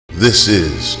This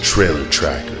is Trailer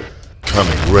Tracker,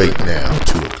 coming right now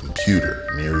to a computer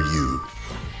near you.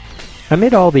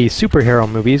 Amid all the superhero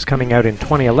movies coming out in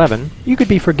 2011, you could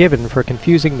be forgiven for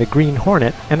confusing the Green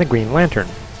Hornet and the Green Lantern.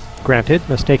 Granted,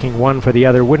 mistaking one for the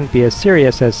other wouldn't be as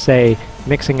serious as, say,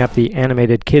 mixing up the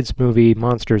animated kids movie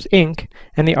Monsters, Inc.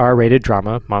 and the R-rated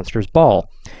drama Monsters Ball.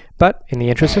 But, in the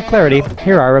interest of clarity,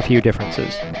 here are a few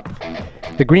differences.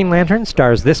 The Green Lantern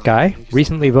stars this guy,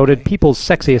 recently voted People's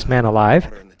Sexiest Man Alive.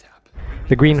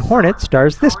 The Green Hornet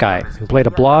stars this guy, who played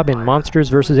a blob in Monsters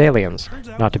vs. Aliens,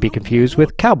 not to be confused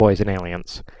with Cowboys and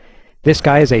Aliens. This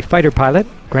guy is a fighter pilot,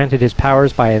 granted his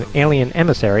powers by an alien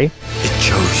emissary. It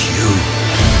chose you.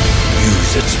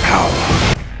 Use its power.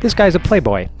 This guy's a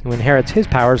playboy, who inherits his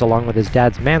powers along with his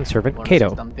dad's manservant,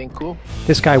 Kato. Cool?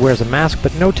 This guy wears a mask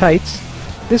but no tights.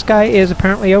 This guy is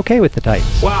apparently okay with the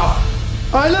tights. Wow!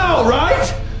 I know,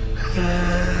 right?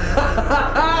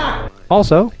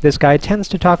 Also, this guy tends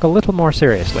to talk a little more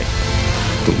seriously.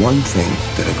 The one thing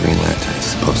that a Green Lantern is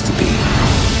supposed to be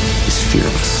is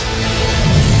fearless.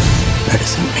 That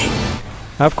isn't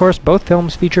me. Of course, both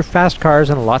films feature fast cars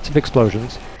and lots of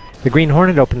explosions. The Green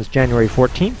Hornet opens January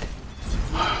 14th.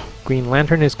 Green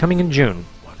Lantern is coming in June.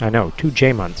 I know, 2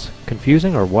 J months.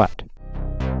 Confusing or what?